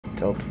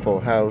Delta full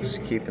house,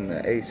 keeping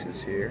the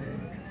aces here.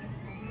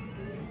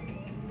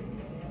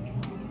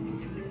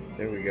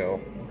 There we go.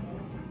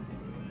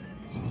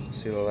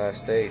 See the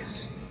last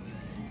ace.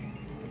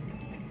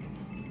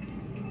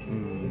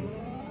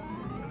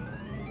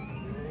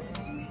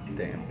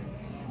 Damn.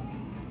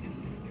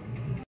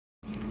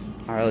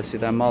 Alright, let's see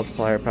that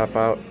multiplier pop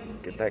out.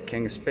 Get that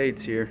king of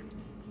spades here.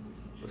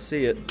 We'll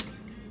see it.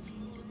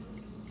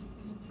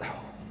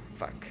 Oh,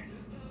 fuck.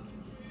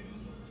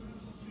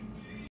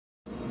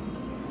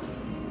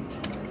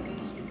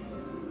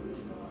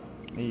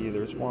 Hey,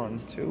 there's one,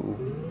 two.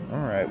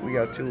 Alright, we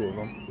got two of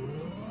them.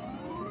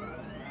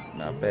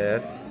 Not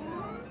bad.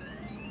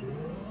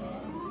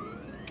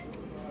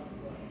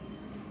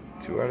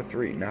 2 out of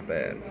 3, not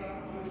bad.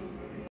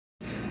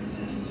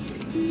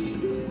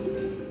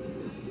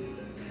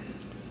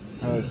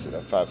 Let's see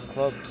that 5 of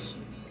clubs.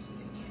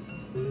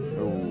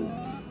 Oh.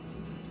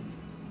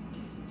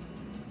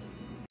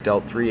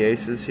 Dealt 3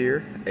 aces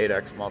here,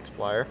 8x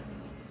multiplier.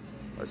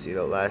 Let's see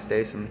the last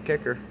ace in the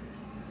kicker.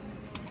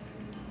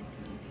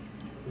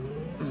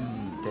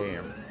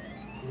 Damn.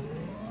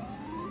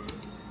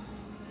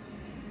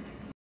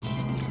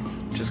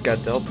 Just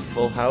got dealt a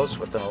full house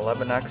with an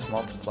 11x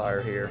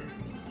multiplier here.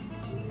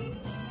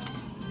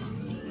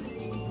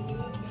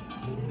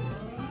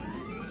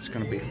 It's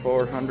going to be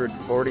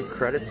 440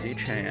 credits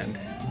each hand.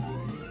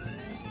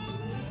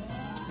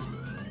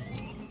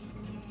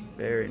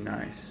 Very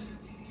nice.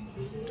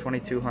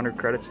 2,200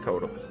 credits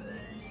total.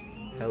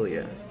 Hell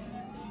yeah.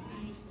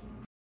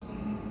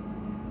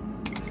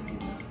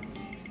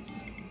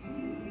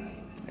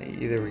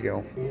 Hey, there we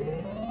go.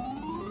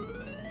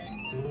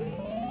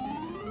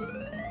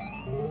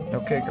 No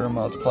kicker or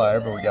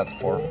multiplier, but we got the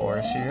 4 for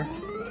us here.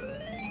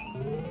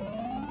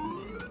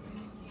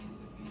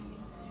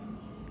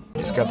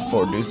 Just got the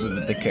 4 deuces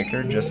with the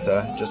kicker, just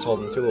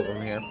holding 2 of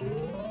them here.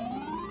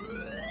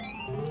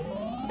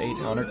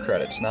 800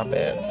 credits, not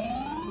bad.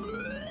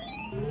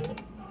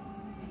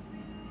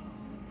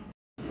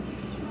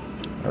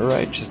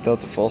 Alright, just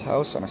dealt a full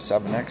house on a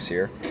 7x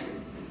here.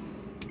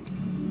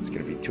 It's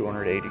going to be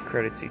 280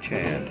 credits each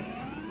hand.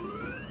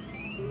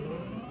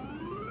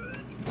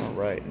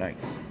 Alright,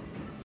 nice.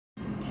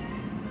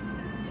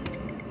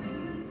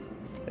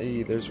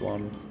 Hey, there's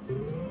one.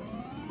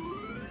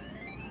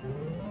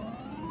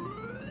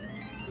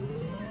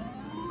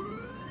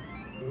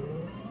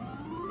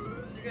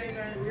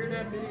 You're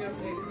not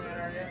videotaping that,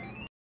 are you?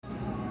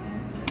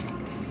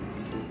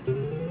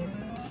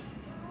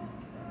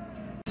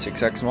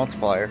 6x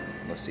multiplier.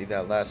 Let's see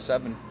that last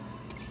 7.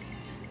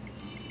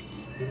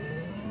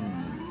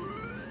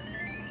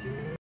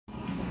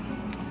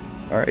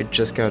 Alright,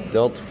 just got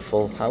dealt a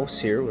full house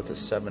here with a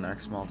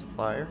 7x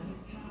multiplier.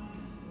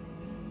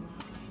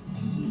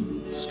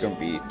 It's going to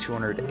be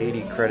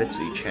 280 credits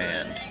each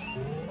hand.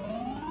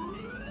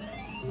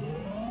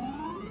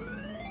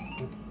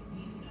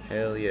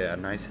 Hell yeah,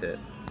 nice hit.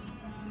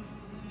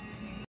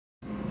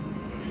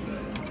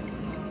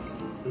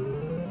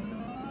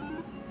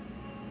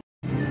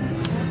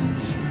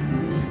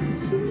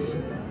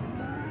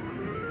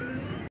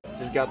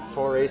 Just got the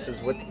 4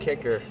 aces with the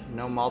kicker,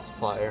 no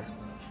multiplier.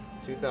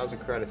 2,000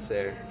 credits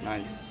there,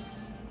 nice.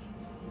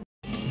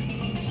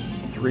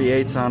 3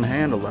 8s on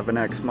hand,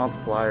 11x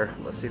multiplier.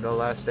 Let's see the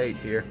last 8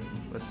 here.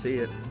 Let's see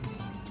it.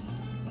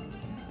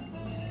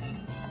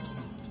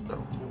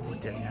 Oh,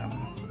 damn.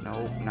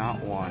 Nope,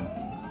 not one.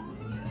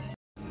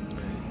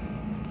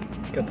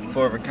 Got the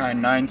 4 of a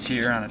kind 9s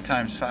here on a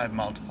 ×5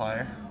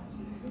 multiplier.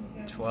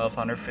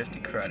 1,250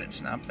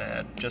 credits, not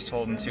bad. Just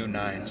holding 2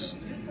 9s.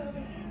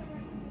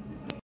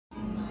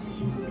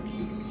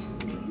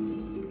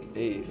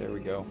 Hey, there we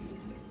go.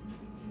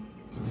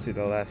 Let's see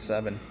the last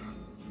 7.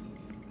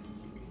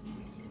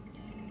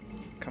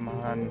 Come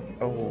on.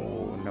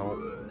 Oh, no.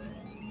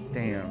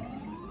 Damn.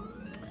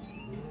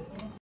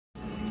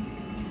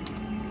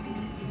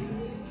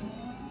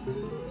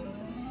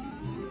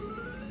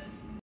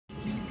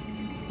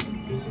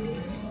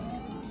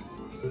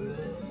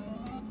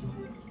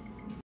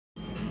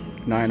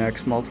 Nine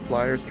X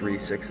multiplier, 3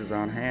 6s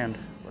on hand.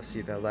 Let's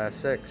see that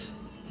last 6.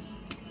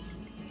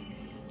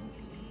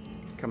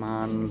 Come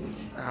on.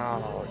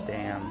 Oh,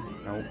 damn.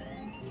 Nope.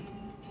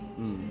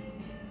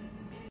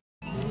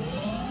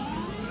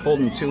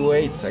 Holding 2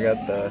 8s. I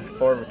got the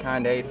 4 of a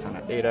kind 8s on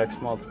an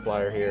 8x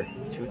multiplier here.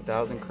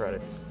 2,000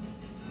 credits.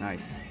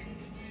 Nice.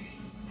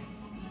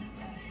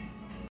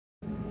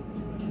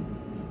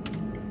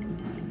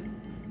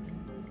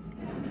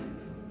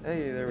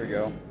 Hey, there we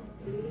go.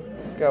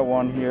 Got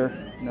one here.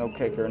 No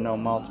kicker, no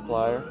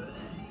multiplier.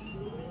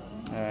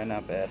 Alright,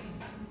 not bad.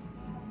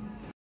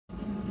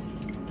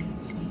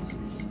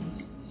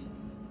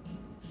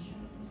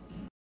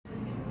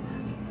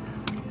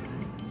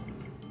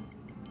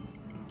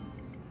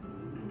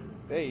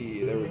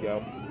 Hey, there we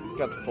go.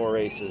 Got the 4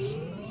 aces.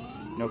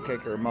 No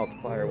kicker or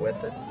multiplier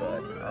with it,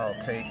 but I'll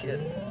take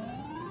it.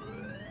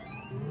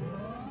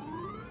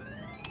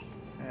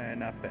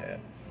 Not bad.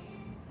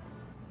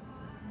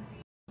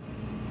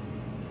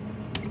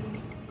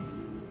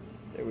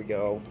 There we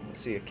go.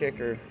 See a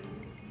kicker.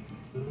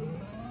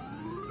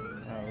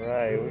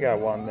 Alright, we got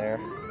one there.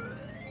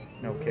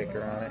 No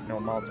kicker on it, no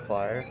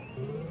multiplier.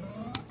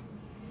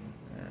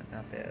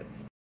 Not bad.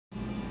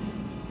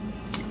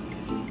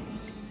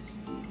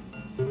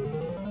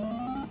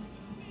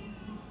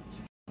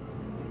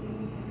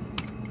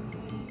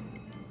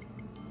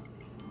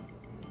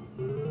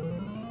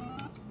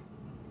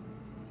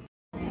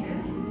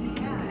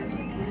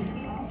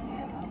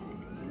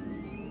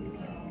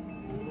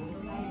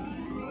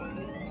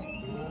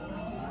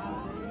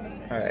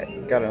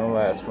 Alright, got on the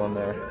last one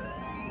there.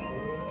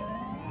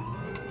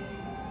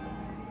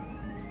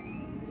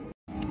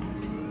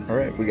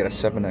 Alright, we got a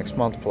 7x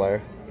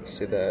multiplier.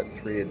 See that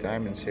 3 of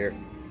diamonds here.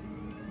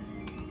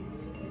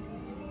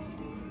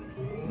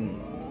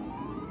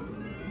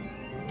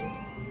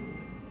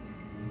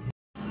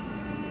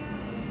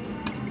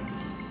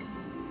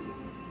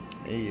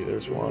 Hey,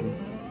 there's one.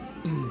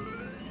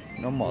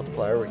 No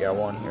multiplier, we got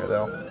one here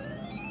though.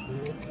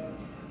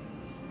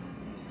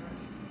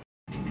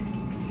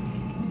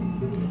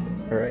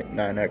 Alright,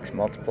 9x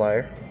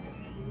multiplier.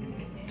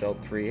 Dealt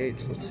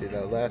 3/8. Let's see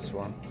that last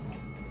one.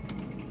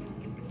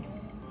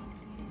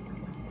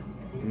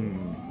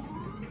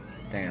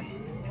 Damn.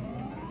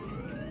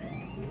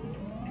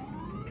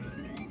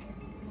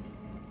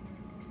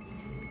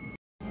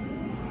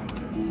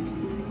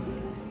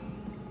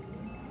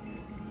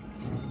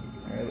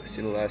 Alright, let's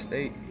see the last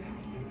 8.